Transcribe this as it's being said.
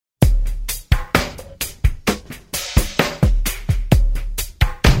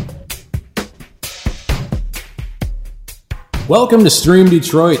Welcome to Stream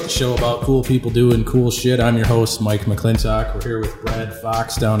Detroit, the show about cool people doing cool shit. I'm your host, Mike McClintock. We're here with Brad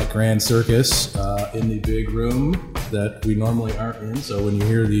Fox down at Grand Circus in the big room that we normally aren't in. So when you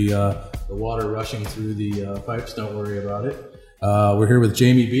hear the water rushing through the pipes, don't worry about it. We're here with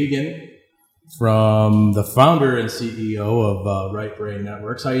Jamie Began, from the founder and CEO of Right Brain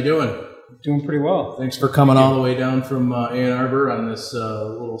Networks. How you doing? Doing pretty well. Thanks for coming all the way down from Ann Arbor on this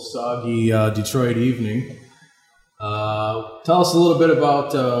little soggy Detroit evening. Tell us a little bit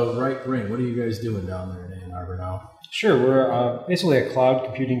about Right Brain. What are you guys doing down there in Ann Arbor now? Sure. We're basically a cloud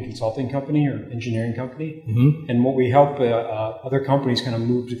computing consulting company or engineering company. Mm-hmm. And what we help other companies kind of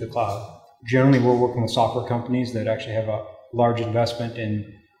move to the cloud. Generally, we're working with software companies that actually have a large investment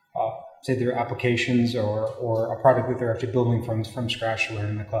in, say, their applications or a product that they're actually building from scratch to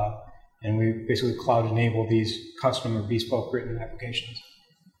learn in the cloud. And we basically cloud enable these custom or bespoke written applications.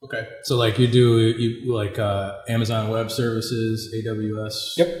 Okay. So like you like Amazon Web Services,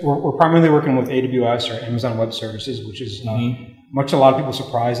 AWS? Yep. We're primarily working with AWS or Amazon Web Services, which is much to a lot of people's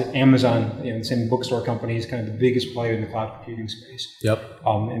surprise that Amazon, the same bookstore company, is kind of the biggest player in the cloud computing space. Yep.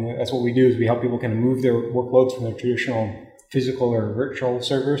 And that's what we do is we help people kind of move their workloads from their traditional physical or virtual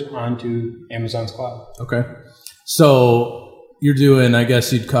servers onto Amazon's cloud. Okay. So you're doing, I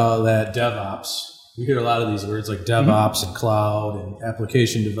guess you'd call that DevOps. We hear a lot of these words like DevOps and cloud and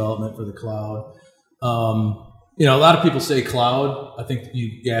application development for the cloud. A lot of people say cloud. I think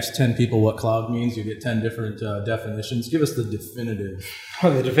you ask 10 people what cloud means, you get 10 different definitions. Give us the definitive.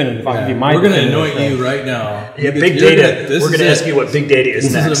 Oh, the definitive. Yeah. We're going to anoint you right now. Yeah, big data. We're going to ask you what big data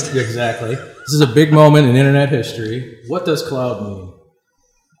is next. Exactly. This is a big moment in internet history. What does cloud mean?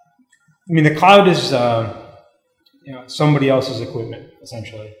 I mean, the cloud is somebody else's equipment,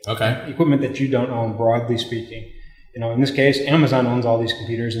 essentially. Okay. Equipment that you don't own, broadly speaking. In this case, Amazon owns all these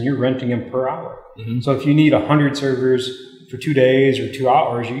computers, and you're renting them per hour. Mm-hmm. So if you need 100 servers for 2 days or 2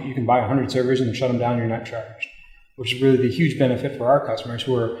 hours, you can buy 100 servers and then shut them down. You're not charged, which is really the huge benefit for our customers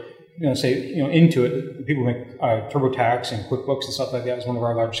who are, Intuit. People make TurboTax and QuickBooks and stuff like that is one of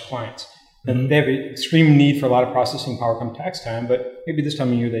our largest clients. And they have an extreme need for a lot of processing power come tax time, but maybe this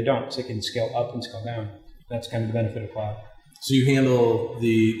time of year they don't, so they can scale up and scale down. That's kind of the benefit of cloud. So you handle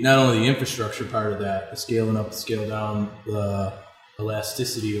not only the infrastructure part of that, the scaling up, the scale down, the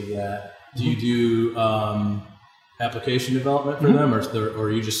elasticity of that. Do you do application development for them,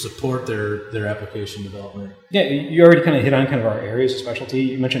 or you just support their application development? Yeah, you already kind of hit on kind of our areas of specialty.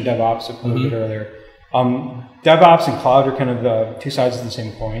 You mentioned DevOps a little bit earlier. DevOps and cloud are kind of the two sides of the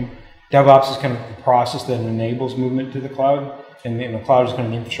same coin. DevOps is kind of the process that enables movement to the cloud. And the cloud is kind of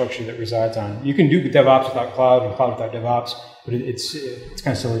the infrastructure that resides on. You can do DevOps without cloud and cloud without DevOps, but it's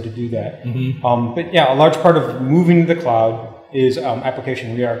kind of silly to do that. Mm-hmm. But yeah, a large part of moving to the cloud is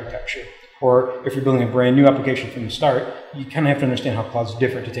application re-architecture. Or if you're building a brand new application from the start, you kind of have to understand how cloud's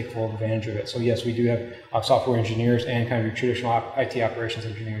different to take full advantage of it. So yes, we do have software engineers and kind of your traditional IT operations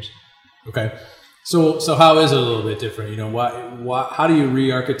engineers. Okay. So how is it a little bit different? How do you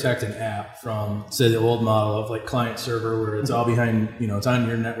re-architect an app from, say, the old model of like client server where it's all behind, it's on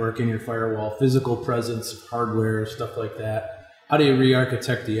your network, in your firewall, physical presence of hardware, stuff like that. How do you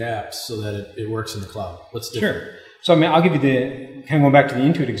re-architect the apps so that it works in the cloud? What's different? Sure. So I'll give you kind of going back to the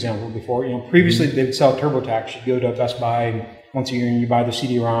Intuit example before. Previously they would sell TurboTax. You go to Best Buy once a year and you buy the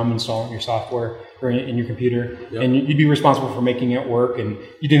CD-ROM, install it in your software or in your computer, and you'd be responsible for making it work, and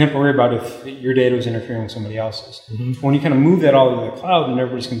you didn't have to worry about if your data was interfering with somebody else's. When you kind of move that all to the cloud and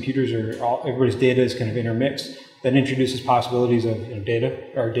everybody's computers everybody's data is kind of intermixed, that introduces possibilities of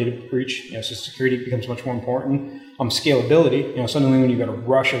data breach. So security becomes much more important. Scalability. Suddenly when you've got a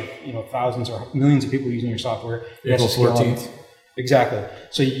rush of thousands or millions of people using your software, April 14th. Exactly.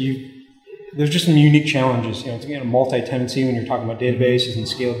 So there's just some unique challenges. It's a multi-tenancy when you're talking about databases and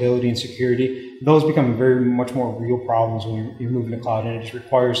scalability and security. Those become very much more real problems when you're moving to cloud, and it just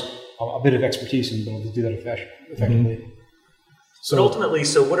requires a bit of expertise in being able to do that effectively. Mm-hmm. So ultimately,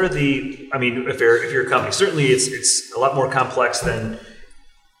 what are if you're a company, certainly it's a lot more complex than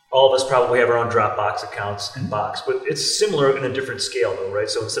all of us probably have our own Dropbox accounts and Box, but it's similar in a different scale though, right?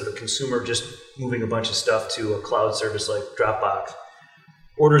 So instead of a consumer just moving a bunch of stuff to a cloud service like Dropbox,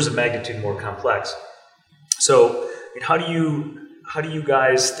 orders of magnitude more complex. So how do you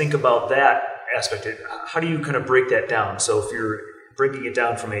guys think about that aspect? How do you kind of break that down? So if you're breaking it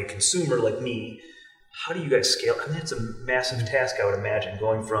down from a consumer like me, how do you guys scale? It's a massive task, I would imagine,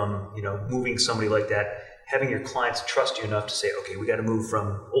 going from moving somebody like that, having your clients trust you enough to say, okay, we got to move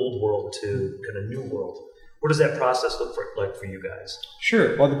from old world to kind of new world. What does that process look like for you guys?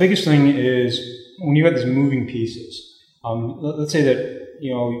 Sure. Well, the biggest thing is when you have these moving pieces. Let's say that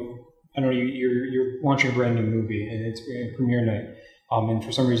I don't know, you're launching a brand new movie and it's premiere night, and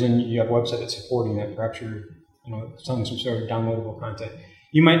for some reason you have a website that's supporting that. Perhaps you're selling some sort of downloadable content.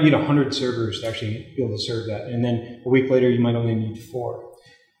 You might need 100 servers to actually be able to serve that, and then a week later you might only need 4.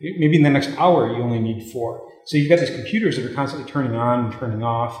 Maybe in the next hour you only need 4. So you've got these computers that are constantly turning on and turning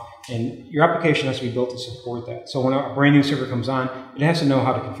off, and your application has to be built to support that. So when a brand new server comes on, it has to know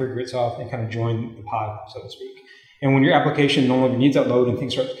how to configure itself and kind of join the pod, so to speak. And when your application no longer needs that load and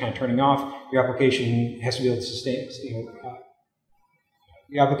things start kind of turning off, your application has to be able to sustain.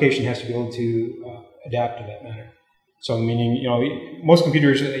 Your application has to be able to adapt to that matter. So meaning, most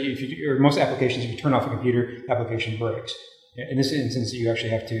computers, or most applications, if you turn off a computer, the application breaks. In this instance, you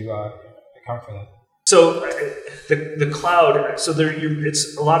actually have to account for that. So the cloud. So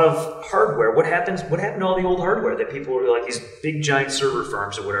it's a lot of hardware. What happened to all the old hardware that people were like these big giant server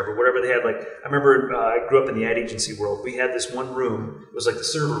farms or whatever they had? Like I remember, I grew up in the ad agency world. We had this one room. It was like the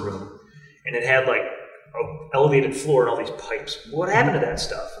server room, and it had like an elevated floor and all these pipes. What happened to that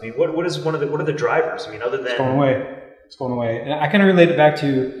stuff? I mean, what are the drivers? I mean, other than it's going away. And I kind of relate it back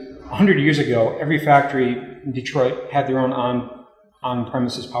to 100 years ago. Every factory in Detroit had their own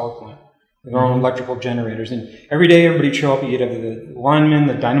on-premises power plant, their own electrical generators. And every day everybody'd show up. You'd have the linemen,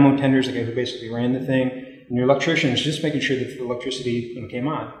 the dynamo tenders, the guy who basically ran the thing, and your electrician is just making sure that the electricity came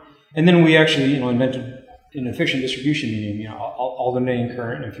on. And then we actually invented an efficient distribution medium, alternating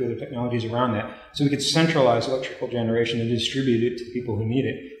current and a few other technologies around that. So we could centralize electrical generation and distribute it to people who need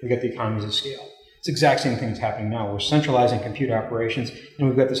it. We got the economies of scale. It's the exact same thing that's happening now. We're centralizing computer operations, and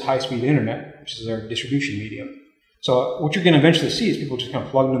we've got this high-speed internet, which is our distribution medium. So what you're going to eventually see is people just kind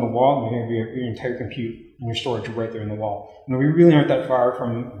of plug into the wall, and you're going to have your entire compute and your storage right there in the wall. And we really aren't that far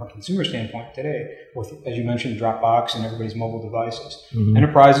from a consumer standpoint today with, as you mentioned, Dropbox and everybody's mobile devices. Mm-hmm.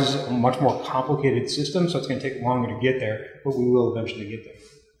 Enterprise is a much more complicated system, so it's going to take longer to get there, but we will eventually get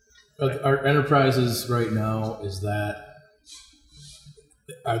there. Our enterprises right now,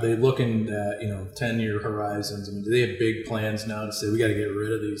 are they looking at 10-year horizons? I mean, do they have big plans now to say we got to get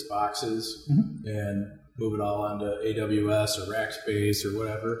rid of these boxes and move it all onto AWS or Rackspace or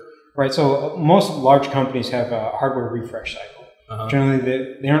whatever? Right. So most large companies have a hardware refresh cycle. Uh-huh.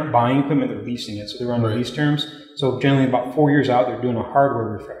 Generally, they aren't buying equipment; they're leasing it. So they're on lease terms. So generally, about 4 years out, they're doing a hardware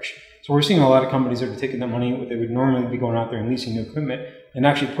refresh. So we're seeing a lot of companies that are taking that money, what they would normally be going out there and leasing new equipment, and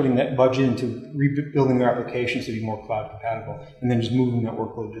actually putting that budget into rebuilding their applications to be more cloud compatible, and then just moving that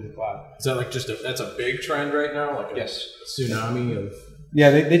workload to the cloud. Is that like that's a big trend right now? Like a tsunami of...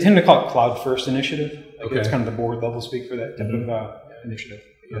 Yeah, they tend to call it Cloud First Initiative. It's kind of the board level speak for that type of initiative.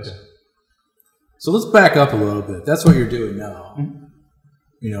 Yes. Okay. So let's back up a little bit. That's what you're doing now.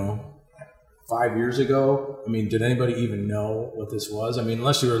 Mm-hmm. 5 years ago, I mean, did anybody even know what this was? I mean,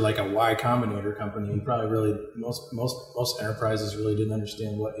 unless you were like a Y Combinator company, you probably really, most enterprises really didn't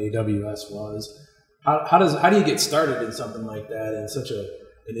understand what AWS was. How do you get started in something like that in such an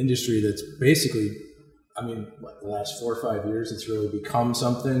industry that's basically, I mean, the last 4 or 5 years, it's really become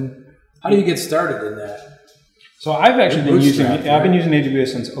something. How do you get started in that? So I've actually been using AWS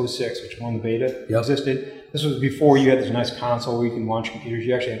since 2006, which is when the beta existed. This was before you had this nice console where you can launch computers.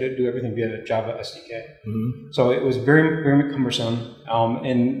 You actually had to do everything via Java SDK. Mm-hmm. So it was very, very cumbersome,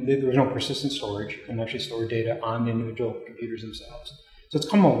 and there was no persistent storage. You couldn't actually store data on the individual computers themselves. So it's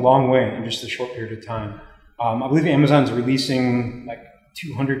come a long way in just a short period of time. I believe Amazon's releasing like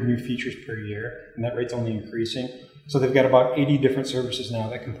 200 new features per year, and that rate's only increasing. So they've got about 80 different services now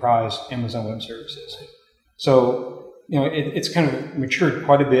that comprise Amazon Web Services. So it's kind of matured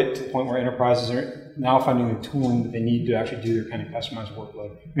quite a bit to the point where enterprises are now finding the tooling that they need to actually do their kind of customized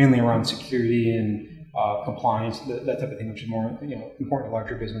workload, mainly around security and compliance, that type of thing, which is more important to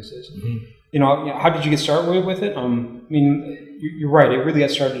larger businesses. Mm-hmm. How did you get started with it? I mean, you're right. It really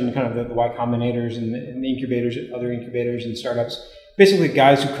got started in kind of the Y Combinators and the incubators, other incubators and startups. Basically,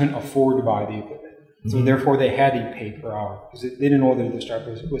 guys who couldn't afford to buy the equipment. So therefore, they had to pay per hour because they didn't know whether the startup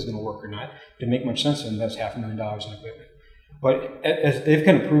was going to work or not. It didn't make much sense to invest $500,000 in equipment. But as they've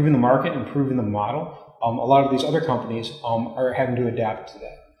kind of proven the market and proven the model, a lot of these other companies are having to adapt to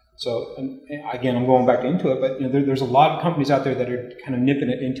that. So again, I'm going back to Intuit, but there's a lot of companies out there that are kind of nipping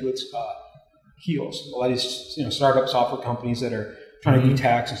it into its heels. A lot of these startup software companies that are trying to do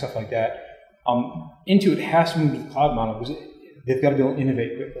tax and stuff like that. Intuit has to move to the cloud model because they've got to be able to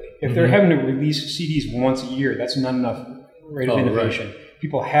innovate quickly. If they're having to release CDs once a year, that's not enough rate of innovation. Right.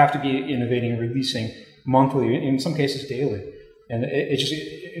 People have to be innovating and releasing monthly, in some cases daily. And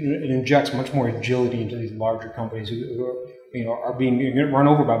it injects much more agility into these larger companies who are being run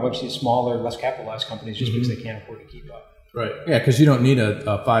over by a bunch of these smaller, less capitalized companies just because they can't afford to keep up. Right. Yeah, because you don't need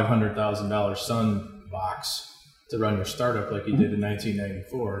a $500,000 Sun box to run your startup like you did in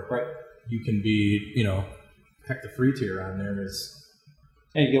 1994, Right. you can be, heck, the free tier on there is.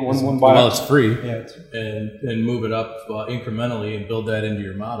 Yeah, you get one buy. Well, it's free. Yeah. And move it up incrementally and build that into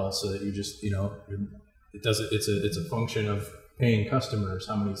your model so that you just, it does it. It's a function of paying customers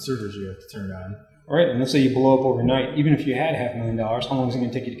how many servers you have to turn on. Right, and let's say you blow up overnight. Even if you had $500,000, how long is it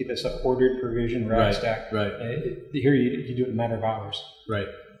going to take you to get this ordered, provision, rack stack? Right. Here you do it in a matter of hours. Right,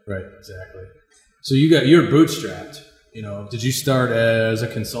 exactly. So you're bootstrapped. Did you start as a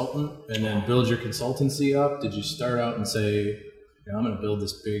consultant and then build your consultancy up? Did you start out and say, I'm going to build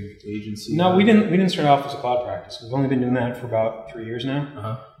this big agency? No, we didn't start off as a cloud practice. We've only been doing that for about 3 years now.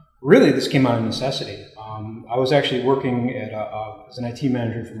 Uh-huh. Really, this came out of necessity. I was actually working as an IT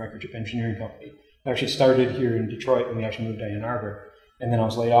manager for a microchip engineering company. I actually started here in Detroit, and we actually moved to Ann Arbor. And then I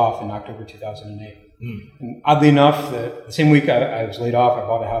was laid off in October 2008. And oddly enough, the same week I was laid off, I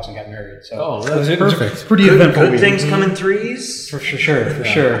bought a house and got married. So that's it perfect. was a pretty eventful Good week. things come in threes. For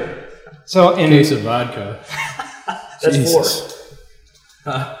sure. So in Case of vodka. That's Jesus.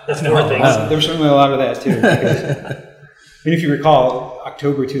 That's four things. There's certainly a lot of that too. Because, if you recall,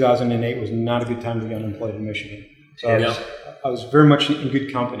 October 2008 was not a good time to be unemployed in Michigan. So I was very much in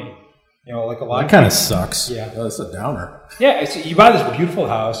good company. Like a lot. That kind of sucks. Yeah, that's a downer. Yeah, you buy this beautiful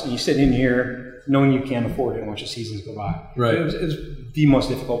house and you sit in here knowing you can't afford it and watch the seasons go by. Right. It was the most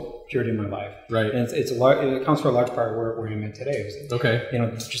difficult period in my life. Right. And it accounts for a large part of where I'm at today. Okay.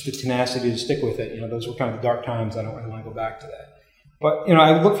 Just the tenacity to stick with it. Those were kind of the dark times. I don't really want to go back to that. But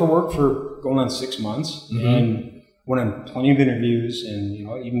I looked for work for going on 6 months, and went on plenty of interviews, and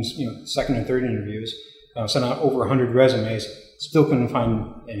even second and third interviews. Sent out over 100 resumes. Still couldn't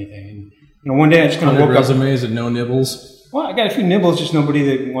find anything. And one day I just kind of woke up. Resumes and no nibbles. Well, I got a few nibbles, just nobody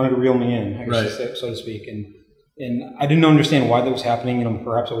that wanted to reel me in, I guess, so to speak. And I didn't understand why that was happening.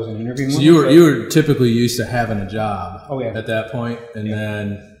 Perhaps I wasn't interviewing. So you were typically used to having a job. Oh, yeah. At that point, and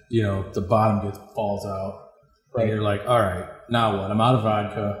then the bottom falls out, and you're like, all right, now what? I'm out of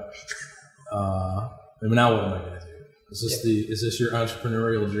vodka. Now what am I going to do? Is this your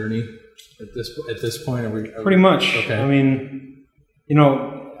entrepreneurial journey at this point? Are we pretty much? Okay.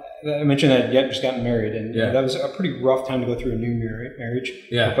 I mentioned that I just gotten married, and that was a pretty rough time to go through a new marriage.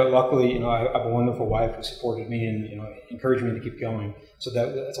 Yeah. But luckily, I have a wonderful wife who supported me and encouraged me to keep going. So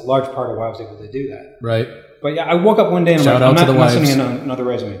that's a large part of why I was able to do that. Right. But yeah, I woke up one day and I'm not sending in another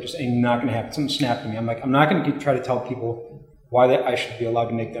resume. Just ain't not going to happen. Something snapped to me. I'm like, I'm not going to try to tell people why I should be allowed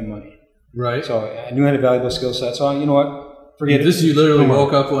to make them money. Right. So I knew I had a valuable skill set. So you know what? Forget it. You literally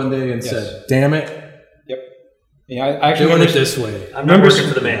woke up one day and said, "Damn it." Yep. Yeah, I actually doing it this way. I'm not working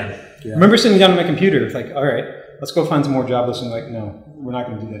for the man. Yeah. I remember sitting down at my computer, it's like, all right, let's go find some more job listings. Like, no, we're not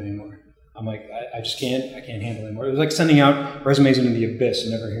going to do that anymore. I'm like, I just can't. I can't handle it anymore. It was like sending out resumes into the abyss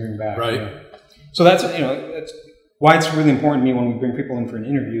and never hearing back. Right. So that's why it's really important to me when we bring people in for an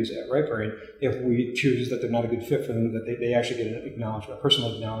interviews at RightBrain, if we choose that they're not a good fit for them, that they actually get an acknowledgement, a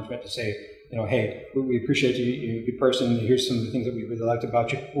personal acknowledgement to say, hey, we appreciate you, you're a good person, here's some of the things that we really liked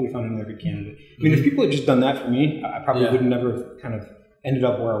about you, we found another good candidate. I mean, if people had just done that for me, I probably would have never kind of ended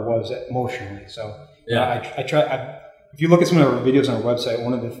up where I was emotionally. So I try, if you look at some of our videos on our website,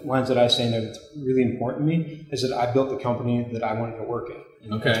 one of the lines that I say in there that's really important to me is that I built the company that I wanted to work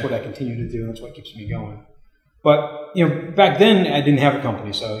in. And that's what I continue to do, and that's what keeps me going. But, back then I didn't have a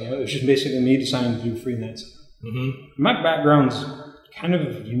company, so, it was just basically me deciding to do freelance. Mm-hmm. My background's kind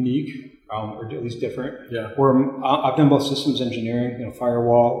of unique, or at least different. Yeah. Where I've done both systems engineering,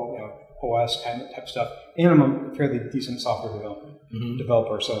 firewall, OS kind of type stuff, and I'm a fairly decent software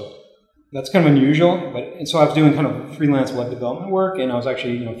developer. So that's kind of unusual. And so I was doing kind of freelance web development work, and I was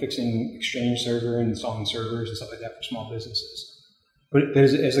actually, fixing Exchange server and installing servers and stuff like that for small businesses. But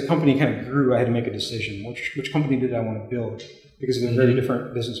as the company kind of grew, I had to make a decision. Which company did I want to build? Because they're very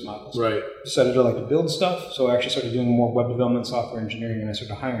different business models. Right. I decided to like to build stuff, so I actually started doing more web development, software engineering, and I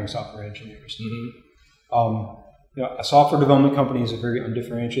started hiring software engineers. Mm-hmm. A software development company is a very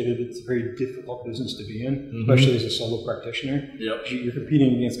undifferentiated, it's a very difficult business to be in, especially as a solo practitioner. Yep. You're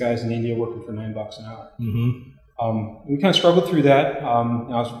competing against guys in India working for $9 an hour. Mm-hmm. We kind of struggled through that. I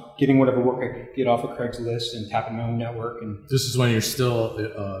was getting whatever work I could get off of Craigslist and tapping my own network. And this is when you're still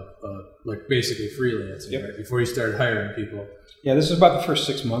like basically freelancing, right? Before you started hiring people. Yeah, this is about the first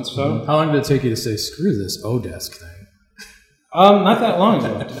 6 months or so. Mm-hmm. How long did it take you to say, screw this Odesk thing? Not that long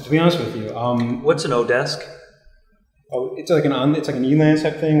ago, to be honest with you. What's an Odesk? It's like an Elance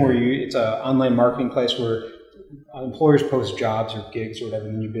type thing where it's an online marketing place where employers post jobs or gigs or whatever,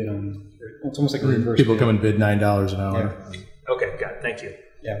 and then you bid on them. It's almost like a reverse people bid. come and bid $9 an hour. Yeah. Okay, got it. Thank you.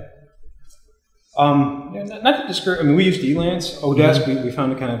 Yeah. Not to discourage. I mean, we used Elance. Odesk, we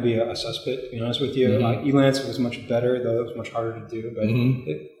found it kind of be a suspect. To be honest with you, Elance was much better, though it was much harder to do. But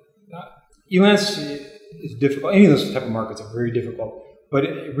Elance is difficult. Any of those type of markets are very difficult. But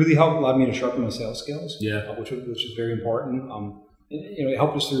it really allowed me to sharpen my sales skills. Which is very important. It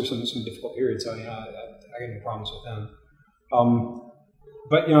helped us through some difficult periods. So I got no problems with them.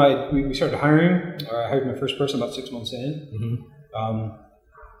 But we started hiring. I hired my first person about 6 months in.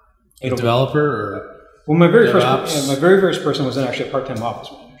 A developer or? Well, my very first person was actually a part-time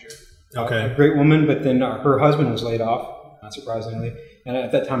office manager. Okay. A great woman, but then her husband was laid off, not surprisingly. And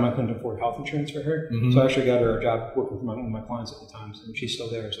at that time, I couldn't afford health insurance for her. So I actually got her a job working with one of my clients at the time. And she's still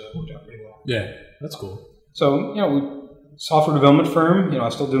there, so that worked out pretty well. Yeah, that's cool. So, software development firm, I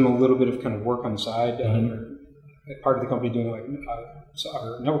was still doing a little bit of kind of work on the side. Part of the company doing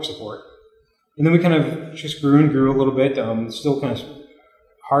our network support. And then we kind of just grew a little bit. Still kind of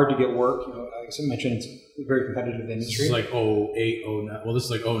hard to get work. Like I mentioned, it's a very competitive industry. This is like 08, 09. Well, this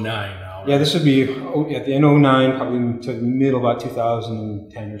is like 09 now. Right? Yeah, this would be at the end of 09, probably to the middle about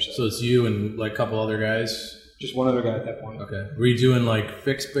 2010 or so. So it's you and like a couple other guys? Just one other guy at that point. Okay. Were you doing like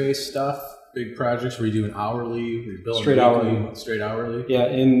fixed base stuff? Big projects? Were you doing hourly? Were you billing straight hourly? Straight hourly? Yeah,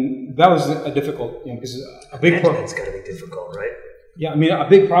 and that was a difficult, because a big project. It's got to be difficult, right? Yeah, I mean, a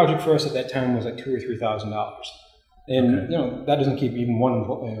big project for us at that time was like $2,000 or $3,000. And, that doesn't keep even one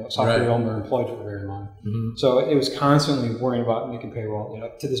software developer employed for very long. So it was constantly worrying about making payroll.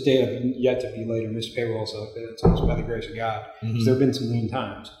 To this day, I've yet to be late or missed payroll, so it's almost by the grace of God. Because there have been some lean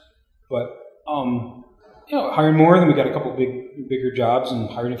times. But, hiring more, then we got a couple bigger jobs and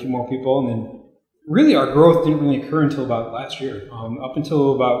hired a few more people. And then really our growth didn't really occur until about last year. Up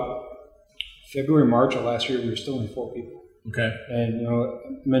until about February, March of last year, we were still only 4 people. Okay. And, I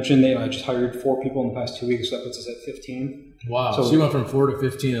mentioned that I just hired 4 people in the past 2 weeks. So that puts us at 15. Wow. So you went from 4 to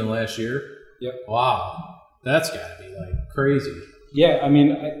 15 in the last year? Yep. Wow. That's got to be like crazy. Yeah. I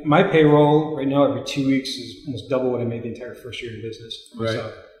mean, my payroll right now every 2 weeks is almost double what I made the entire first year in business. Right.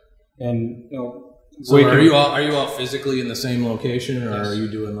 So, and, so are you all physically in the same location, or are you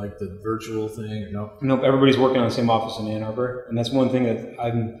doing like the virtual thing? Or no? Nope. Everybody's working on the same office in Ann Arbor. And that's one thing that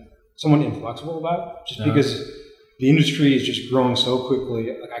I'm somewhat inflexible about, just because the industry is just growing so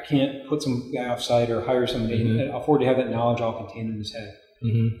quickly. Like I can't put some guy off-site or hire somebody and afford to have that knowledge all contained in his head.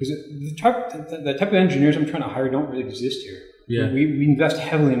 Because the type of engineers I'm trying to hire don't really exist here. Yeah. We invest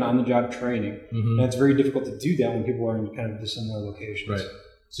heavily in on-the-job training, and it's very difficult to do that when people are in kind of dissimilar locations. Right.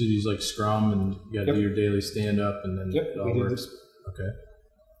 So you use like Scrum, and you got to do your daily stand-up, and then it all works. Okay.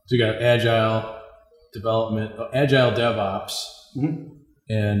 So you got Agile development, Agile DevOps,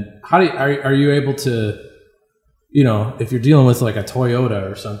 and how are you able to? If you're dealing with like a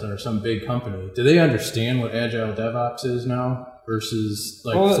Toyota or something or some big company, do they understand what Agile DevOps is now versus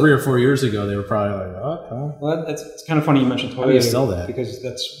like 3 or 4 years ago? They were probably like, "Oh, well, it's kind of funny you mentioned Toyota." How do you sell that? Because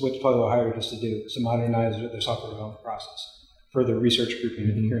that's what Toyota hired us to do, to modernize their software development process for the research group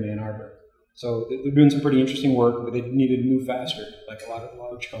here in Ann Arbor. So they're doing some pretty interesting work, but they needed to move faster, like a lot of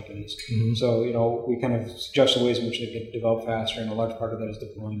large companies. So we kind of suggested ways in which they could develop faster, and a large part of that is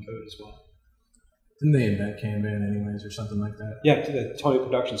deploying code as well. Didn't they invent Kanban anyways or something like that? Yeah, the Toyota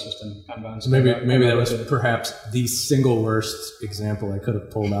production system. Kanban. So maybe that was perhaps the single worst example I could have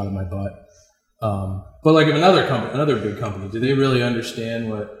pulled out of my butt. But like if another big company, do they really understand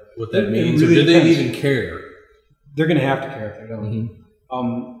what that means, really, or do they even care? They're going to have to care if they don't.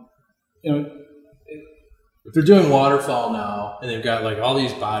 If they're doing waterfall now and they've got like all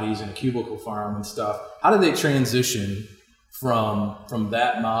these bodies in a cubicle farm and stuff, how do they transition from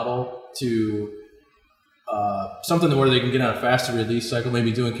that model to something where they can get on a faster release cycle,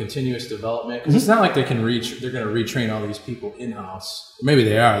 maybe doing continuous development? Because it's not like they're going to retrain all these people in-house. Maybe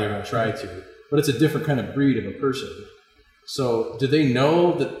they are, they're going to try to, but it's a different kind of breed of a person. So do they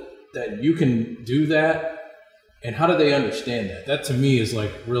know that you can do that? And how do they understand that? That to me is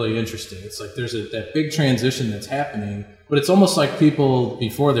like really interesting. It's like there's that big transition that's happening, but it's almost like people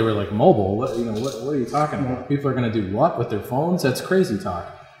before they were like mobile. What are you talking about? People are going to do what with their phones? That's crazy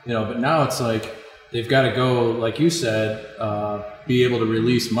talk. But now it's like they've got to go, like you said, be able to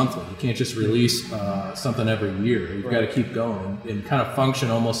release monthly. You can't just release something every year. You've got to keep going and kind of function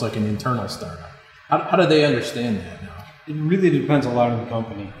almost like an internal startup. How do they understand that now? It really depends a lot on the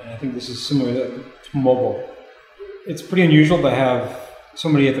company. And I think this is similar to mobile. It's pretty unusual to have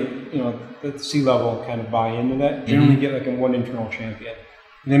somebody at the C-level kind of buy into that. Generally get like one internal champion.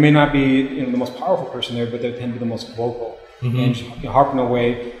 And they may not be the most powerful person there, but they tend to be the most vocal and harping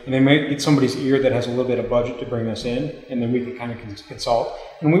away. And they may get somebody's ear that has a little bit of budget to bring us in, and then we can kind of consult.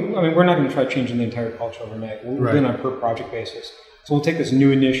 And we're not going to try changing the entire culture overnight. We're doing it on a per project basis. So we'll take this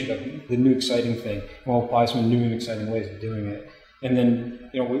new initiative, the new exciting thing, and we'll apply some new and exciting ways of doing it. And then,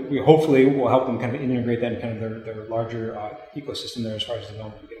 we hopefully will help them kind of integrate that in kind of their larger ecosystem there as far as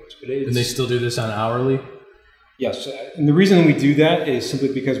development goes. But and they still do this on hourly? Yes, and the reason we do that is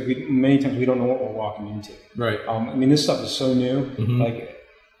simply because many times we don't know what we're walking into. Right. This stuff is so new. Like,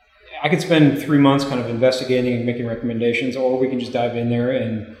 I could spend 3 months kind of investigating and making recommendations, or we can just dive in there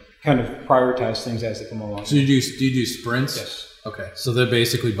and kind of prioritize things as they come along. So do you do sprints? Yes. Okay. So they're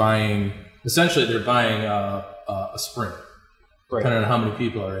basically buying a sprint, Right. depending on how many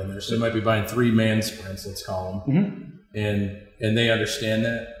people are in there. So they might be buying 3-man sprints, let's call them, and they understand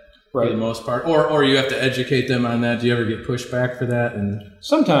that. For the most part, or you have to educate them on that. Do you ever get pushback for that? And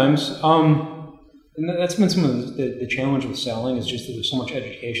sometimes, and that's been some of the challenge with selling is just that there's so much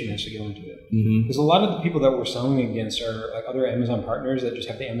education that has to go into it. Because a lot of the people that we're selling against are like other Amazon partners that just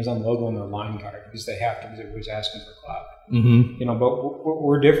have the Amazon logo on their line card because they have to, because everybody's asking for cloud. But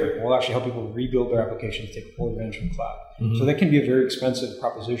we're different. We'll actually help people rebuild their applications, take full advantage of cloud. So that can be a very expensive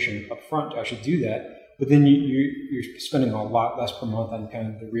proposition up front to actually do that. But then you're spending a lot less per month on kind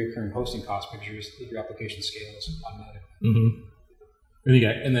of the recurring hosting costs because your application scales automatically.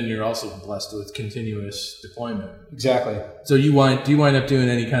 And then you're also blessed with continuous deployment. Exactly. So do you wind up doing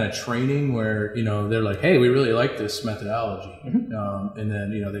any kind of training where they're like, hey, we really like this methodology, and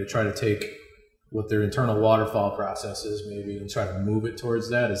then they try to take what their internal waterfall process is maybe and try to move it towards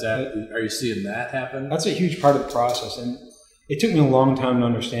that? Are you seeing that happen? That's a huge part of the process, and it took me a long time to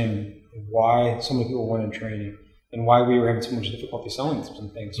understand why so many people went in training and why we were having so much difficulty selling some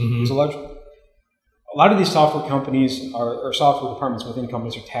things. Because a lot of these software companies or software departments within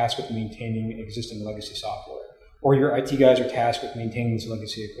companies are tasked with maintaining existing legacy software, or your IT guys are tasked with maintaining this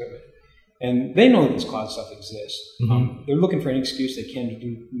legacy equipment. And they know that this cloud stuff exists. They're looking for any excuse they can to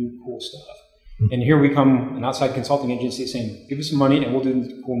do new cool stuff. And here we come, an outside consulting agency saying, give us some money and we'll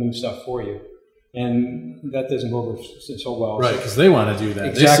do cool new stuff for you. And that doesn't go over so well. Right, because they want to do that.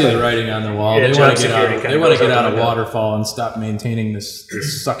 Exactly. They see the writing on the wall. They want to get out of waterfall and stop maintaining this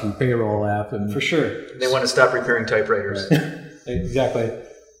sucky payroll app. And for sure. They want to stop repairing typewriters. Right. Exactly.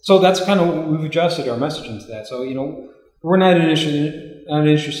 So that's kind of, we've adjusted our messaging to that. So, we're not interested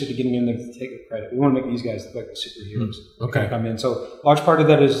in getting in there to take the credit. We want to make these guys look like the superheroes. Okay. Come in. So a large part of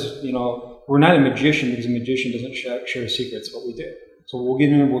that is, we're not a magician because a magician doesn't share secrets of what we do. So we'll get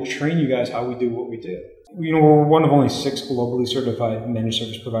in and we'll train you guys how we do what we do. We're one of only 6 globally certified managed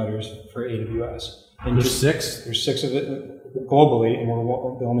service providers for AWS. And there's 6? There's 6 of it globally, and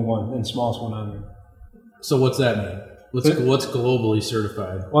we're the only one, and the smallest one on there. So what's that mean? What's globally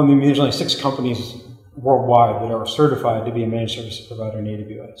certified? Well, there's only 6 companies worldwide that are certified to be a managed service provider in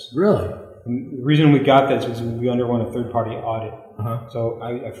AWS. Really? And the reason we got that is because we underwent a third-party audit. So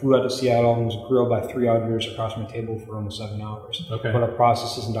I flew out to Seattle and was grilled by 3 auditors across my table for almost 7 hours. Okay. What our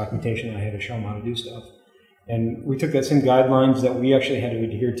processes and documentation, I had to show them how to do stuff. And we took that same guidelines that we actually had to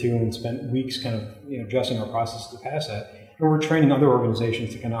adhere to and spent weeks kind of adjusting our processes to pass that. And we're training other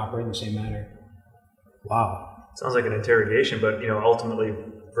organizations to kind of operate in the same manner. Wow. Sounds like an interrogation, but ultimately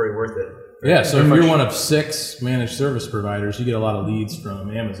very worth it. Yeah, so if you're one of 6 managed service providers, you get a lot of leads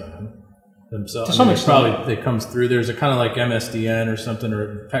from Amazon themselves. To some extent. Probably it comes through. There's a kind of like MSDN or something,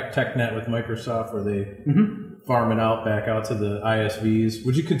 or TechNet with Microsoft, where they farm it out back out to the ISVs.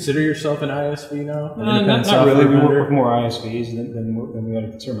 Would you consider yourself an ISV now? Not really. We work with more ISVs than we ought to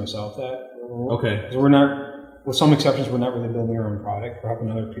consider myself that. Okay. Because we're not, with some exceptions, we're not really building our own product. We're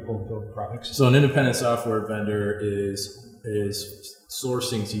helping other people build products. So an independent software vendor is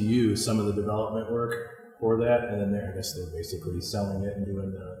sourcing to you some of the development work for that, and then I guess they're basically selling it and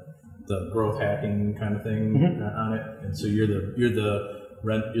doing the growth hacking kind of thing on it. And so you're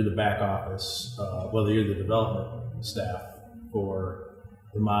the back office, you're the development staff for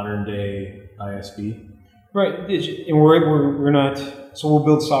the modern day ISP. Right, and we're not. So we'll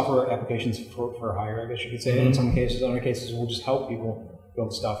build software applications for hire, I guess you could say. In some cases, in other cases, we'll just help people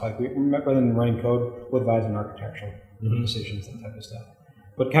build stuff. Like rather than writing code, we'll advise on architectural decisions, that type of stuff.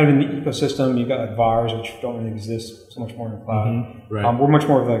 But kind of in the ecosystem, you've got like VARs, which don't really exist so much more in the cloud. Right. We're much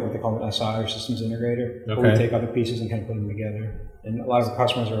more of like what they call an SI, or systems integrator, okay. where we take other pieces and kind of put them together. And a lot of our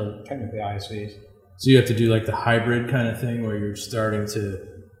customers are technically ISVs. So you have to do like the hybrid kind of thing where you're starting to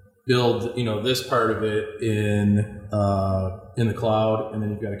build, this part of it in the cloud, and then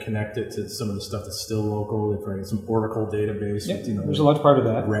you've got to connect it to some of the stuff that's still local. They've got some Oracle database. Yep. With, there's a large part of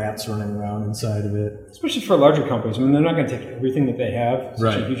that. Rats running around inside of it. Especially for larger companies. I mean, they're not going to take everything that they have, such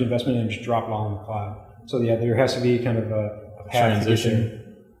right. a huge investment, and just drop it all in the cloud. So yeah, there has to be kind of a path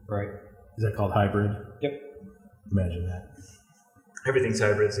transition. Right. Is that called hybrid? Yep. Imagine that. Everything's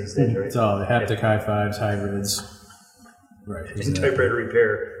hybrids these days, right? It's all the haptic high fives, hybrids. Right. in Exactly. typewriter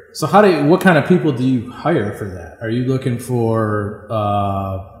repair. So what kind of people do you hire for that? Are you looking for,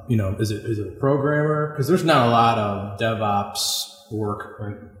 is it a programmer? Because there's not a lot of DevOps work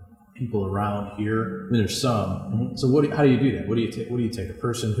or people around here. I mean, there's some. Mm-hmm. So how do you do that? What do you take? A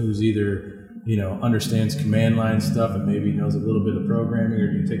person who's either, understands command line stuff and maybe knows a little bit of programming,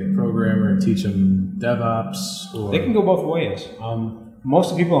 or do you take a programmer and teach them DevOps? Or? They can go both ways.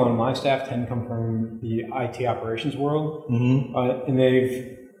 Most of the people on my staff tend to come from the IT operations world, and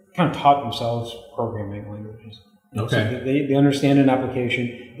they've kind of taught themselves programming languages. Okay. So they understand an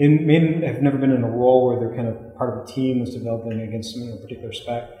application. They may have never been in a role where they're kind of part of a team that's developing against some particular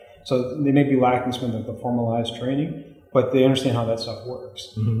spec. So they may be lacking some of the formalized training, but they understand how that stuff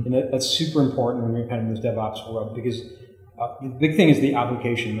works. And that's super important when you're kind of in this DevOps world, because the big thing is the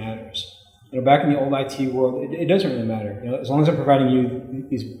application matters. Back in the old IT world, it doesn't really matter. As long as I'm providing you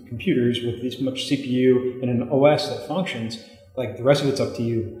these computers with this much CPU and an OS that functions, like the rest of it's up to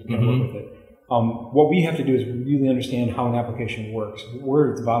you to kind of work with it. What we have to do is really understand how an application works.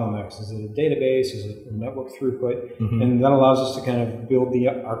 Where are the bottlenecks? Is it a database? Is it a network throughput? And that allows us to kind of build the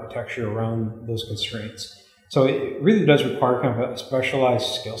architecture around those constraints. So it really does require kind of a specialized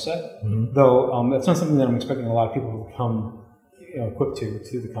skill set, though that's not something that I'm expecting a lot of people to come equipped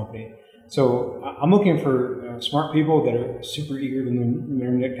to the company. So I'm looking for smart people that are super eager to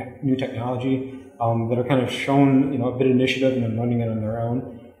learn new technology, that are kind of shown a bit of initiative and learning it on their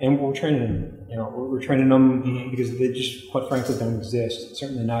own. And we're training them. We're training them because they just, quite frankly, don't exist.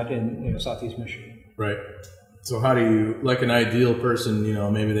 Certainly not in Southeast Michigan. Right. So how do you, like an ideal person,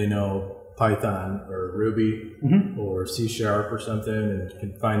 maybe they know Python or Ruby or C# or something, and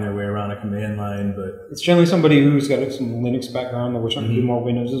can find their way around a command line, but it's generally somebody who's got some Linux background, or we're starting to do more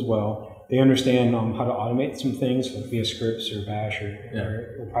Windows as well. They understand how to automate some things like via scripts or Bash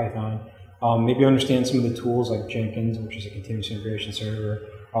or Python. Maybe understand some of the tools like Jenkins, which is a continuous integration server.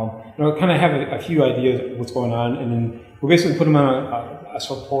 Kind of have a few ideas of what's going on, and then we basically put them on a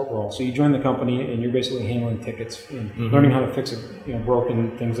support role. So you join the company, and you're basically handling tickets and learning how to fix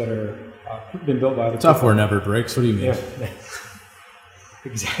broken things that are been built by the software never breaks. What do you mean? Yeah.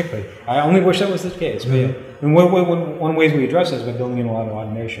 Exactly. I only wish that was the case. But yeah. And one of the ways we address that is by building in a lot of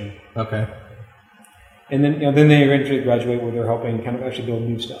automation. Okay. And then then they eventually graduate where they're helping kind of actually build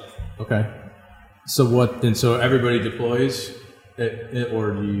new stuff. Okay. So everybody deploys it,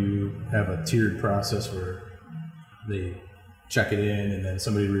 or do you have a tiered process where they check it in and then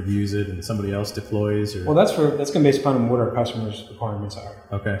somebody reviews it and somebody else deploys? Or? Well, that's going to be based upon what our customers' requirements are.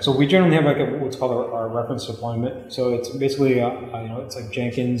 Okay. So we generally have what's called our reference deployment. So it's basically it's like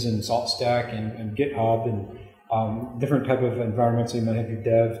Jenkins and SaltStack and GitHub and different type of environments. So you might have your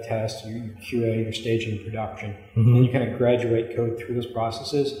dev, test, your QA, your staging, production, and you kind of graduate code through those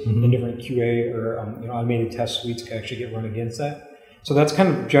processes. And different QA or automated test suites can actually get run against that. So that's kind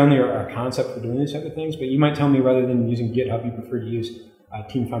of generally our concept for doing these type of things. But you might tell me rather than using GitHub, you prefer to use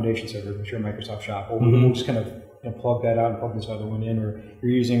Team Foundation Server, which are a Microsoft shop. Or we'll just kind of plug that out and plug this other one in, or you're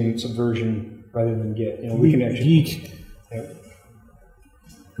using Subversion rather than Git. We can actually.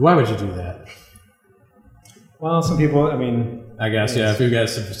 Why would you do that? Well, some people, I guess, if you got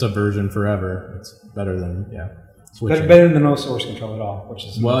Subversion forever, it's better than, switching. Better than no source control at all, which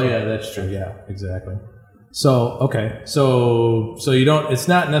is... Well, yeah, that's true. Yeah, exactly. So, okay. So you don't, it's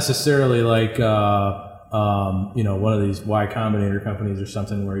not necessarily like, one of these Y Combinator companies or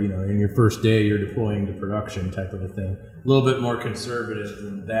something where, in your first day you're deploying to production type of a thing. A little bit more conservative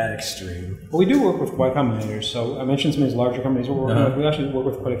than that extreme. Well, we do work with Y Combinators. So I mentioned some of these larger companies we're working with. We actually work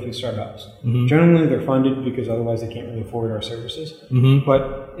with quite a few startups. Generally, they're funded because otherwise they can't really afford our services.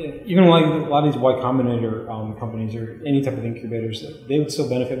 But even a lot of these Y Combinator companies or any type of incubators, they would still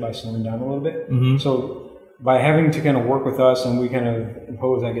benefit by slowing down a little bit. So by having to kind of work with us, and we kind of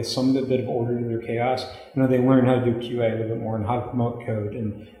impose, I guess, some bit of order to their chaos, they learn how to do QA a little bit more and how to promote code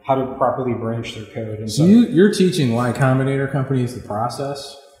and how to properly branch their code. And so you're teaching Y Combinator companies the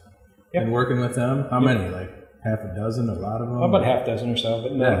process and working with them? How many? Like half a dozen, a lot of them? About half dozen or so,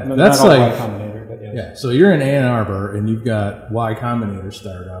 but not that's all like, Y Combinator. But yes. Yeah, so you're in Ann Arbor and you've got Y Combinator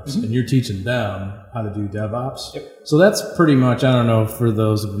startups and you're teaching them how to do DevOps. Yep. So that's pretty much, I don't know for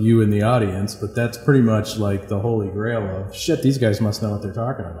those of you in the audience, but that's pretty much like the holy grail of, shit, these guys must know what they're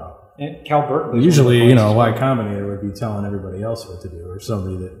talking about. And Cal Berkeley. Usually, Y Combinator would be telling everybody else what to do, or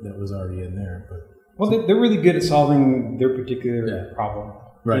somebody that was already in there. But well, they're really good at solving their particular problem.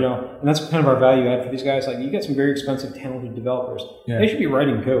 Right. And that's kind of our value add for these guys. Like, you got some very expensive, talented developers. Yeah. They should be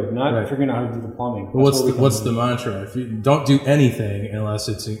writing code, not figuring out how to do the plumbing. Well, what's the mantra? If you don't do anything unless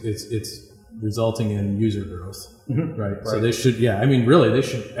it's resulting in user growth, right? So they should, really, they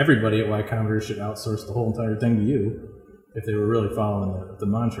should. Everybody at Y Combinator should outsource the whole entire thing to you. if they were really following the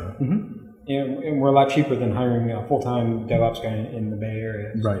mantra. And we're a lot cheaper than hiring a full-time DevOps guy in the Bay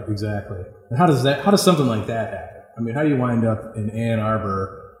Area. Right, exactly. And how does something like that happen? I mean, how do you wind up in Ann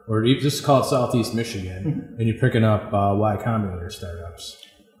Arbor, or you just call it Southeast Michigan, and you're picking up Y Combinator startups?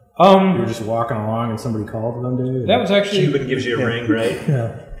 You're just walking along and somebody called one day? That was actually... Cuban gives you a ring, right?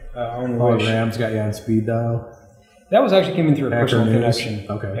 Rams got you on speed dial? That was actually coming through a personal News. connection.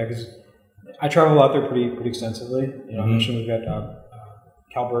 Okay. Yeah, because I travel out there pretty extensively. I mentioned we've got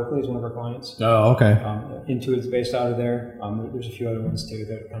Cal Berkeley is one of our clients. Oh, okay. Intuit is based out of there. There's a few other ones too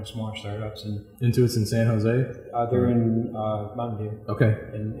that are kind of smaller startups. And Intuit's in San Jose? they're in Mountain View. Okay.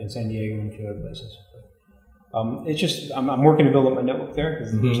 And San Diego and a few other places. It's just I'm working to build up my network there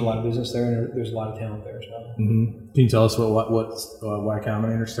because there's a lot of business there and there's a lot of talent there as well. Can you tell us what Y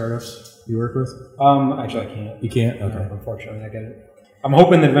Combinator startups you work with? Actually, I can't. You can't? Okay. No, unfortunately, I get it. I'm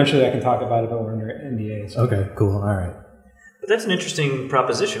hoping that eventually I can talk about it, but we're under NDA. So. Okay, cool. All right. But that's an interesting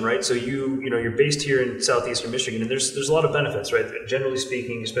proposition, right? So you're based here in southeastern Michigan, and there's a lot of benefits, right? Generally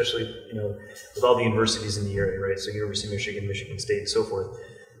speaking, especially with all the universities in the area, right? So University of Michigan, Michigan State, and so forth,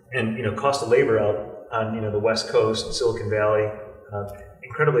 and cost of labor out on the West Coast, Silicon Valley,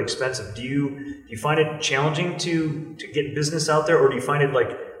 incredibly expensive. Do you find it challenging to get business out there, or do you find it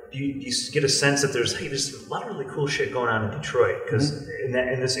like do you get a sense that there's a lot of really cool shit going on in Detroit because in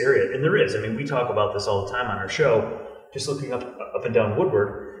this area, and there is. I mean, we talk about this all the time on our show. Just looking up and down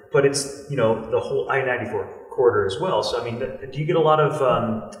Woodward, but it's the whole I-94 corridor as well. So I mean, do you get a lot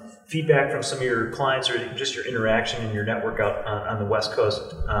of feedback from some of your clients or just your interaction and your network out on the West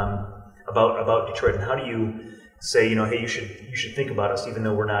Coast about Detroit? And how do you say hey, you should think about us even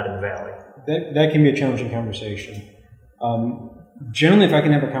though we're not in the Valley? That can be a challenging conversation. Generally, if I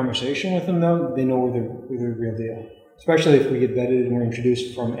can have a conversation with them, though, they know we're the real deal. Especially if we get vetted and we're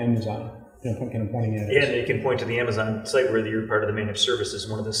introduced from Amazon. Kind of pointing at it. Yeah, and they can point to the Amazon site where you're part of the managed services,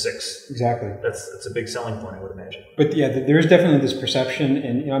 one of the 6. Exactly. That's a big selling point, I would imagine. But yeah, there is definitely this perception,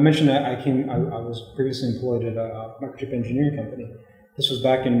 and I mentioned that I was previously employed at a microchip engineering company. This was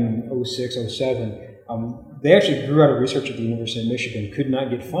back in 06, 07. They actually grew out of research at the University of Michigan, could not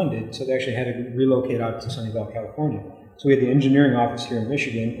get funded, so they actually had to relocate out to Sunnyvale, California. So we had the engineering office here in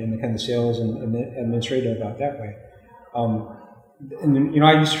Michigan, and the kind of sales and the administrative out that way. And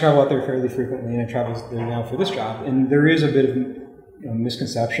I used to travel out there fairly frequently, and I travel there now for this job. And there is a bit of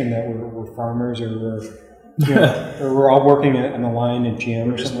misconception that we're farmers, or or we're all working on the line at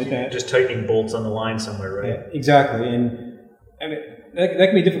GM or something like that. Just tightening bolts on the line somewhere, right? Yeah, exactly. And I mean, that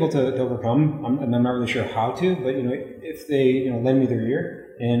can be difficult to overcome. And I'm not really sure how to. But if they lend me their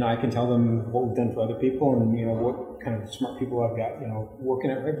ear, and I can tell them what we've done for other people, and what kind of smart people I've got working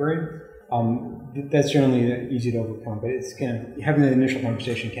at my brain. That's generally easy to overcome, but it's having the initial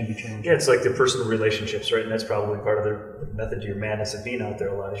conversation can be challenging. Yeah, it's like the personal relationships, right? And that's probably part of the method to your madness of being out there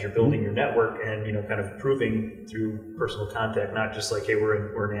a lot is you're building your network and kind of proving through personal contact, not just like, hey,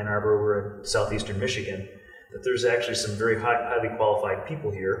 we're in Ann Arbor, we're in southeastern Michigan, that there's actually some very highly qualified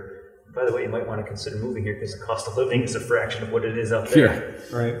people here. By the way, you might want to consider moving here because the cost of living is a fraction of what it is out there.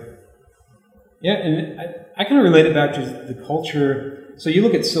 Yeah. Right. Yeah, and I kind of relate it back to the culture. So you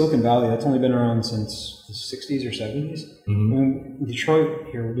look at Silicon Valley, that's only been around since the 60s or 70s. I mean, in Detroit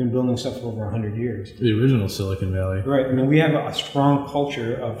here, we've been building stuff for over 100 years. The original Silicon Valley. Right. I mean, we have a strong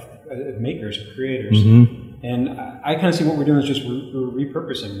culture of makers, of creators. And I kind of see what we're doing is just we're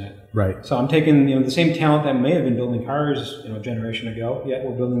repurposing that. Right. So I'm taking the same talent that may have been building cars a generation ago, yet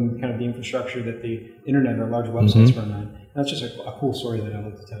we're building kind of the infrastructure that the internet or large websites run on. And that's just a cool story that I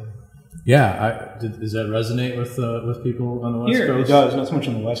like to tell. Yeah, does that resonate with people on the West Coast? It does, not so much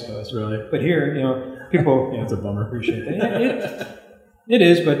on the West Coast. Really? But here, people... It's a bummer. Appreciate that. Yeah, it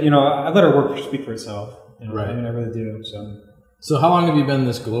is, but, I let our work speak for itself. Right. I mean, I really do. So how long have you been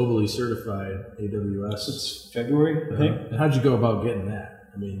this globally certified AWS? It's February, I think. And how'd you go about getting that?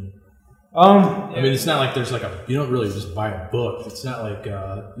 I mean, it's not like there's you don't really just buy a book. It's not like,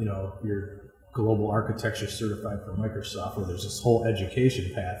 you're global architecture certified from Microsoft where there's this whole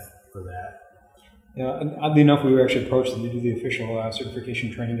education path for that. Yeah, and oddly enough, we were actually approached to do the official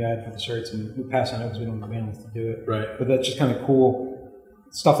certification training guide for the certs, and we passed on it because we don't have the bandwidth to do it. Right. But that's just kind of cool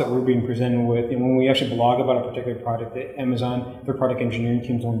stuff that we're being presented with. And when we actually blog about a particular product, Amazon, their product engineering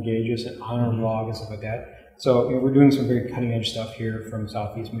teams will engage us on our blog and stuff like that. So we're doing some very cutting edge stuff here from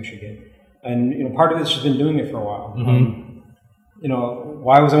Southeast Michigan. And part of this has been doing it for a while.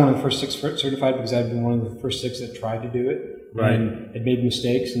 Why was I one of the first 6 certified? Because I've been one of the first 6 that tried to do it. Right. And it made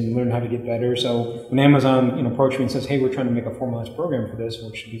mistakes and learned how to get better. So when Amazon approached me and says, hey, we're trying to make a formalized program for this,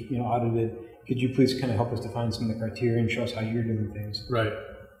 which should be audited, could you please kind of help us define some of the criteria and show us how you're doing things? Right.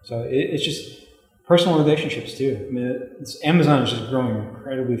 So it's just personal relationships too. I mean, Amazon is just growing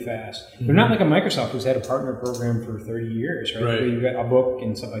incredibly fast. They're not like a Microsoft who's had a partner program for 30 years, right? Where you've got a book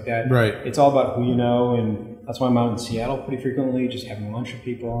and stuff like that. Right. It's all about who you know, and that's why I'm out in Seattle pretty frequently, just having lunch with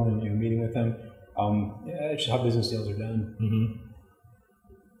people and meeting with them. It's just how business deals are done.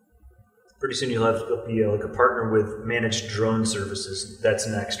 Pretty soon you'll be like a partner with managed drone services. That's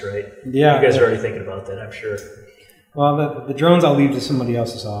next, right? Yeah. You guys are already thinking about that, I'm sure. Well, the drones I'll leave to somebody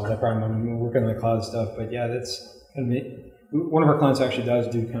else to solve. I probably am working on the cloud stuff, but yeah, that's kind of one of our clients actually does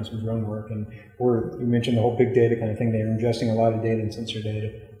do kind of some drone work, and you mentioned the whole big data kind of thing. They're ingesting a lot of data and sensor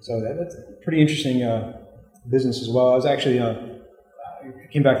data, so that's pretty interesting business as well. I was actually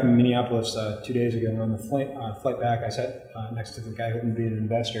came back from Minneapolis 2 days ago, and on the flight back, I sat next to the guy who would be an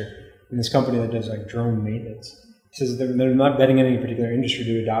investor in this company that does like drone maintenance. He says they're not betting in any particular industry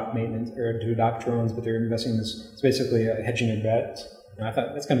to adopt maintenance or to adopt drones, but they're investing in this. It's basically hedging their bets. And I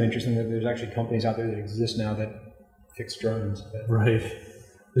thought that's kind of interesting that there's actually companies out there that exist now that fix drones. Right.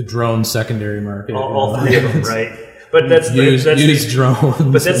 The drone secondary market. All three of them, right? But that's use drones.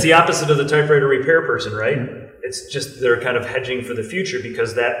 But that's the opposite of the typewriter repair person, right? It's just they're kind of hedging for the future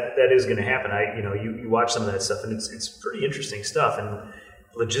because that is going to happen. You watch some of that stuff, and it's pretty interesting stuff. And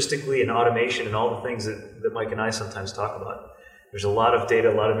logistically and automation and all the things that Mike and I sometimes talk about. There's a lot of data,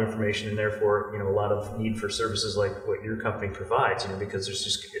 a lot of information, and therefore, a lot of need for services like what your company provides, because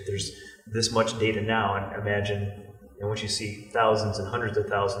there's this much data now, and imagine, once you see thousands and hundreds of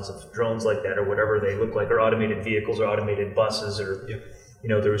thousands of drones like that or whatever they look like, or automated vehicles or automated buses, or,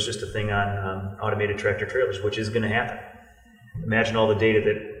 there was just a thing on automated tractor trailers, which is going to happen. Imagine all the data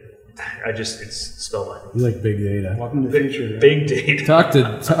that it's spellbinding. You like big data. Welcome to the future. Big data. Talk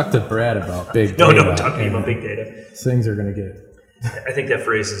to Brad about big data. No, talk to me about big data. Things are going to get. I think that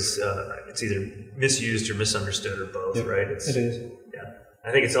phrase is it's either misused or misunderstood or both, right? It is. Yeah.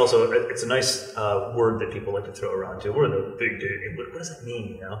 I think it's a nice word that people like to throw around too. We're the big data. What does that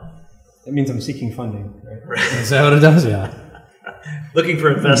mean? It means I'm seeking funding, right? Is that what it does? Yeah. Looking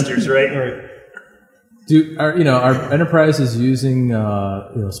for investors, right? Right. Are enterprises using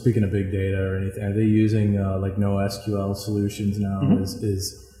speaking of big data or anything? Are they using like NoSQL solutions now?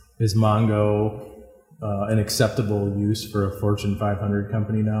 Is Mongo an acceptable use for a Fortune 500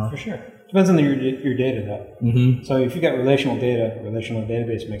 company now? For sure. Depends on your data though. So if you've got relational data, a relational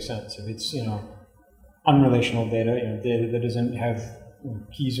database makes sense. If it's unrelational data, data that doesn't have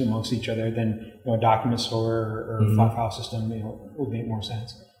keys amongst each other, then a document store or a flat file system would make more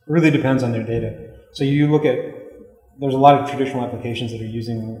sense. It really depends on their data. So you look at, there's a lot of traditional applications that are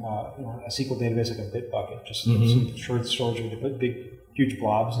using a SQL database like a Bitbucket, just some short storage with big, huge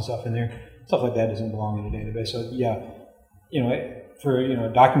blobs and stuff in there. Stuff like that doesn't belong in a database. So for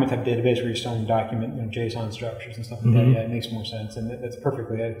a document type database where you're storing document, JSON structures and stuff like that, it makes more sense, and that's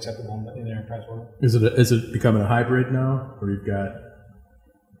perfectly acceptable in the enterprise world. Is it becoming a hybrid now, where you've got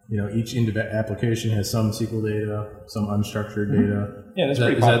each individual application has some SQL data, some unstructured data? Yeah, that's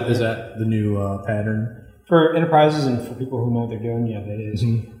pretty popular. Is that the new pattern? For enterprises and for people who know what they're doing, yeah, that is.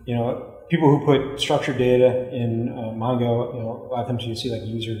 People who put structured data in Mongo, a lot of times you see like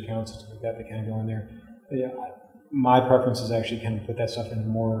user accounts and stuff like that that kind of go in there. But, my preference is actually kind of put that stuff in a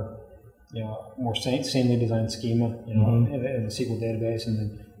more sanely designed schema, in a SQL database, and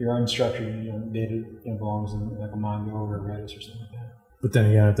then your unstructured data belongs in like a Mongo or a Redis or something like that. But then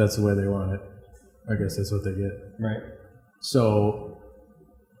again, if that's the way they want it, I guess that's what they get. Right. So,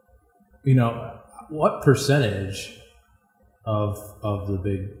 what percentage of the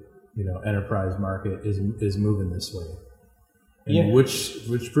big, enterprise market is moving this way? And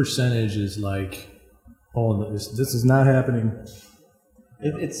which percentage is like, oh, this is not happening?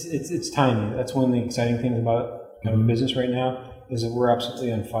 It's tiny. That's one of the exciting things about kind of business right now is that we're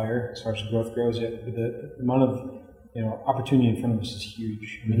absolutely on fire as far as growth goes. The amount of opportunity in front of us is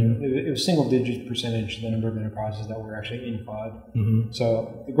huge. I mean, it was single-digit percentage the number of enterprises that were actually in cloud.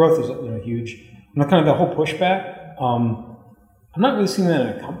 So the growth is huge. And kind of the whole pushback. I'm not really seeing that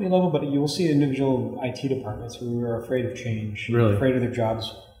at a company level, but you will see individual IT departments who are afraid of change, afraid of their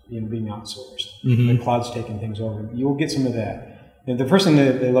jobs being outsourced. The cloud's taking things over. You will get some of that. The first thing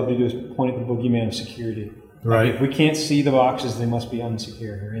that they love to do is point at the boogeyman of security. Right. Like if we can't see the boxes, they must be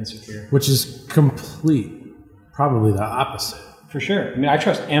unsecure or insecure. Which is probably the opposite. For sure. I mean, I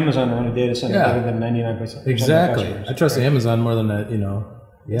trust Amazon to run a data center better than 99%. Exactly. Of customers. I trust Amazon more than that,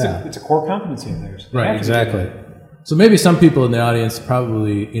 It's a core competency of theirs. Right, exactly. So maybe some people in the audience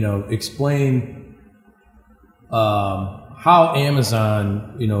probably, explain how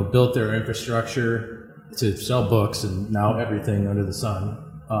Amazon, built their infrastructure to sell books and now everything under the sun,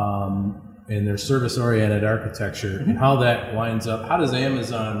 and their service-oriented architecture, and how that winds up. How does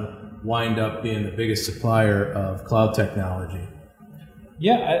Amazon wind up being the biggest supplier of cloud technology?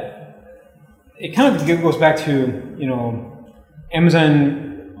 Yeah, it kind of goes back to,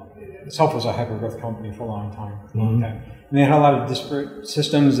 Amazon itself was a hyper-growth company for a long time. And they had a lot of disparate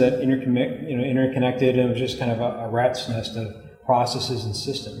systems that interconnected, and it was just kind of a rat's nest of processes and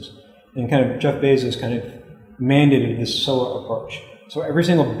systems. And kind of Jeff Bezos kind of mandated this solo approach. So every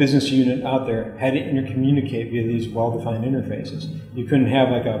single business unit out there had to intercommunicate via these well-defined interfaces. You couldn't have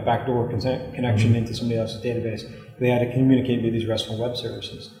like a backdoor connection into somebody else's database. They had to communicate via these RESTful web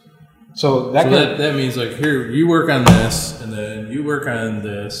services. So that means like, here, you work on this, and then you work on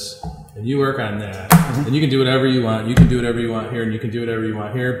this, and you work on that, and you can do whatever you want. You can do whatever you want here, and you can do whatever you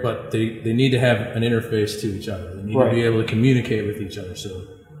want here, but they need to have an interface to each other. They need to be able to communicate with each other. So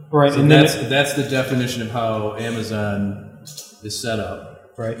and that's the definition of how Amazon is set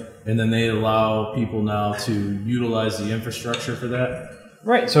up. Right. And then they allow people now to utilize the infrastructure for that.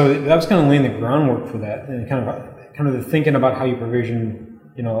 Right. So that was kind of laying the groundwork for that, and kind of the thinking about how you provision,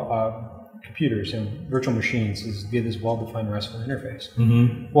 computers and virtual machines is via this well-defined RESTful interface.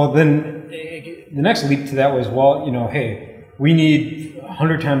 Well, then the next leap to that was, hey, we need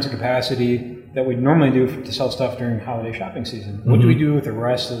 100 times the capacity that we normally do to sell stuff during holiday shopping season. What do we do with the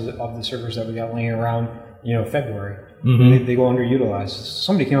rest of the servers that we got laying around, February? They go underutilized.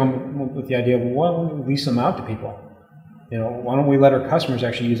 Somebody came up with the idea, why don't we lease them out to people? Why don't we let our customers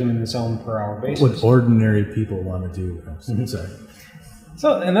actually use them and sell them per hour basis? What ordinary people want to do.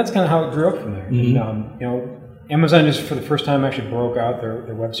 So, and that's kind of how it grew up from there. And, Amazon just for the first time actually broke out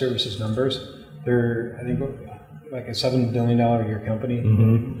their web services numbers. They're, I think, like a $7 billion a year company.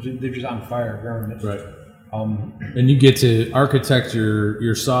 They're just on fire growing it. Right. And you get to architect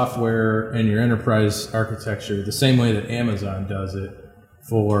your software and your enterprise architecture the same way that Amazon does it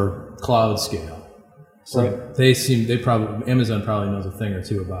for cloud scale. So Amazon probably knows a thing or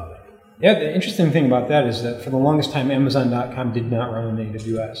two about it. Yeah, the interesting thing about that is that for the longest time, Amazon.com did not run on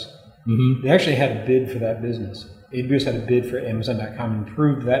AWS. They actually had a bid for that business. AWS had a bid for Amazon.com and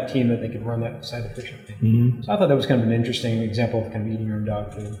proved that team that they could run that site efficiently. So I thought that was kind of an interesting example of kind of eating your own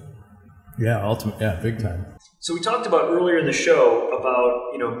dog food. Yeah, big time. So we talked about earlier in the show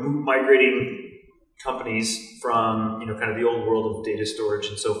about migrating companies from kind of the old world of data storage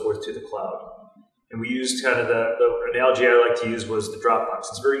and so forth to the cloud. And we used kind of the analogy I like to use was the Dropbox.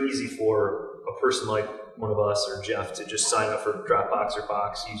 It's very easy for a person like one of us or Jeff to just sign up for Dropbox or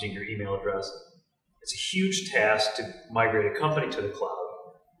Box using your email address. It's a huge task to migrate a company to the cloud.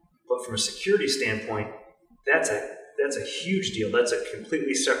 But from a security standpoint, that's a huge deal. That's a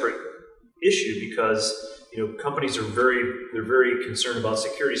completely separate issue because companies are very concerned about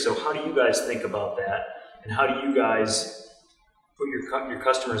security. So how do you guys think about that? And how do you guys put your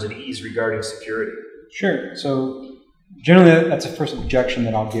customers at ease regarding security? Sure. So generally, that's the first objection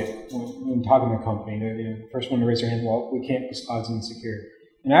that I'll get when talking to a company. The first one to raise their hand, well, we can't be clouds insecure.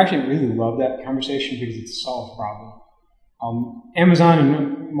 And I actually really love that conversation because it's a solved problem. Amazon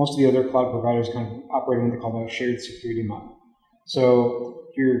and most of the other cloud providers kind of operate in what they call a shared security model. So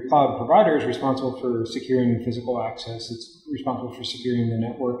your cloud provider is responsible for securing physical access. It's responsible for securing the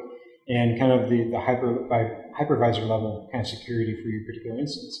network and kind of the hypervisor level kind of security for your particular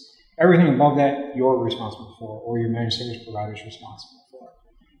instance. Everything above that, you're responsible for, or your managed service provider is responsible for.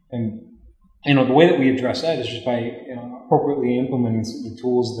 And the way that we address that is just by appropriately implementing the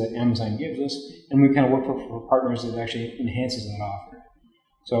tools that Amazon gives us, and we kind of work for partners that actually enhances that offer.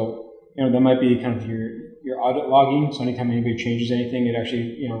 So that might be kind of your audit logging. So anytime anybody changes anything, it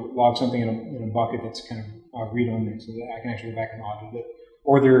actually logs something in a bucket that's kind of read only, so that I can actually go back and audit it.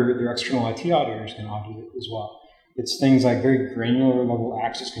 Or their external IT auditors can audit it as well. It's things like very granular level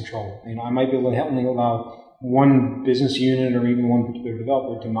access control. I might be able to only allow one business unit or even one particular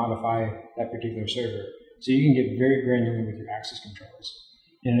developer to modify that particular server. So you can get very granular with your access controls.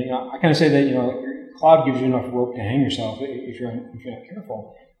 And I kind of say that your cloud gives you enough rope to hang yourself if you're not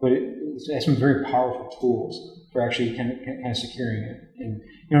careful, but it has some very powerful tools for actually kind of securing it. And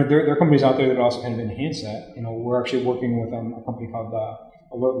there are companies out there that also kind of enhance that. We're actually working with a company called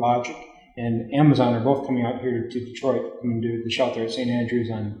Alert Logic and Amazon are both coming out here to Detroit, coming to the shelter at St. Andrews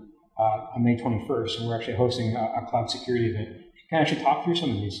on May 21st, and we're actually hosting a cloud security event. You can actually talk through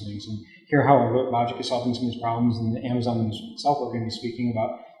some of these things and hear how Alert Logic is solving some of these problems, and Amazon themselves are going to be speaking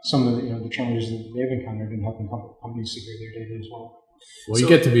about some of the challenges that they've encountered in helping companies secure their data as well. Well, you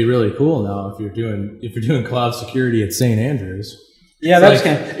get to be really cool now if you're doing cloud security at St. Andrews. Yeah, that's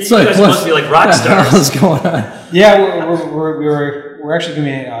kind of. You guys must be like rock stars. What's going on? Yeah, we're actually going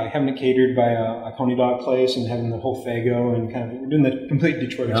to be having it catered by a Coney Dog place and having the whole Fago and we're doing the complete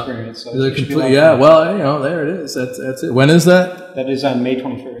Detroit experience. So well, there it is. That's it. When is that? That is on May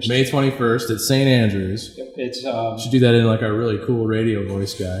 21st. May 21st at St. Andrews. Yep, it's should do that in like a really cool radio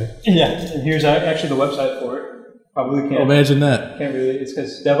voice guy. Yeah, and here's actually the website for it. Probably can't. Oh, imagine that. Can't really. It's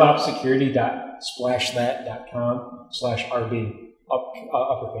because DevOpsSecurity.splashthat.com/RB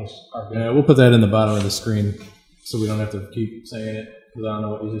uppercase RB. Yeah, we'll put that in the bottom of the screen so we don't have to keep saying it because I don't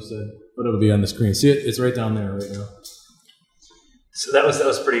know what you just said, but it'll be on the screen. See it? It's right down there right now. So that was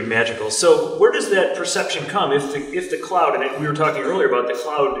pretty magical. So where does that perception come if the cloud, and we were talking earlier about the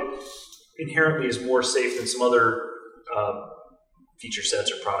cloud inherently is more safe than some other feature sets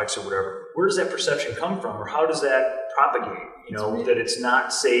or products or whatever. Where does that perception come from, or how does that propagate? That it's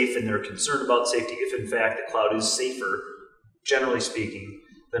not safe and they're concerned about safety if in fact the cloud is safer, generally speaking,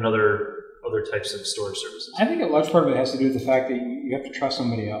 than other types of storage services. I think a large part of it has to do with the fact that you have to trust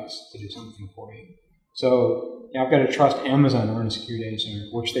somebody else to do something for you. So I've got to trust Amazon to run a secure data center,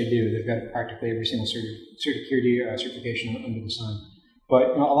 which they do. They've got practically every single security certification under the sun.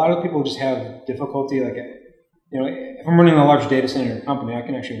 But a lot of people just have difficulty. Like, if I'm running a large data center company, I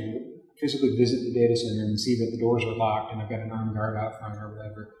can actually physically visit the data center and see that the doors are locked and I've got an armed guard out front or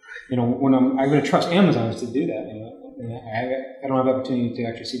whatever. When I'm going to trust Amazon to do that. And I don't have the opportunity to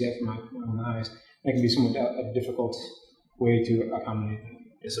actually see that from my own eyes. That can be somewhat a difficult way to accommodate that.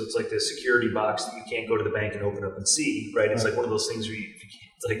 Yeah, so it's like the security box that you can't go to the bank and open up and see, right? It's like one of those things where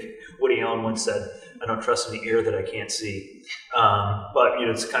it's like Woody Allen once said, "I don't trust in the ear that I can't see." But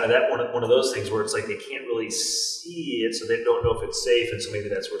it's kind of that one of those things where it's like they can't really see it, so they don't know if it's safe, and so maybe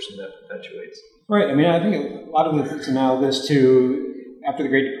that's where some of that perpetuates. Right. I mean, I think a lot of it's analogous to after the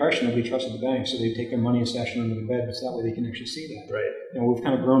Great Depression, nobody trusted the banks, so they take their money and stash it under the bed, so that way they can actually see that. Right. We've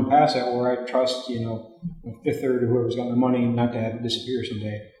kind of grown past that where I trust, Fifth Third or whoever's got the money not to have it disappear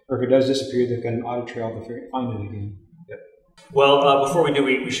someday. Or if it does disappear, they've got an audit trail to find it again. Yep. Well, before we do,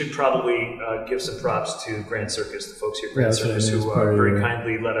 we should probably give some props to Grand Circus, the folks here at Grand Circus who very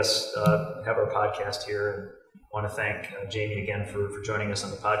kindly let us have our podcast here. And want to thank Jamie again for joining us on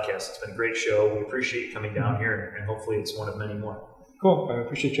the podcast. It's been a great show. We appreciate you coming down here, and hopefully it's one of many more. Cool. I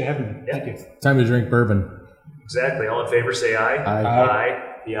appreciate you having me. Yeah. Thank you. Time to drink bourbon. Exactly. All in favor, say aye. Aye. Aye.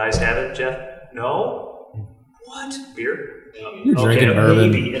 The ayes have it, Jeff. No? What? Beer? You're drinking bourbon.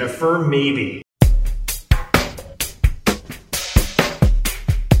 Maybe. An affirm maybe.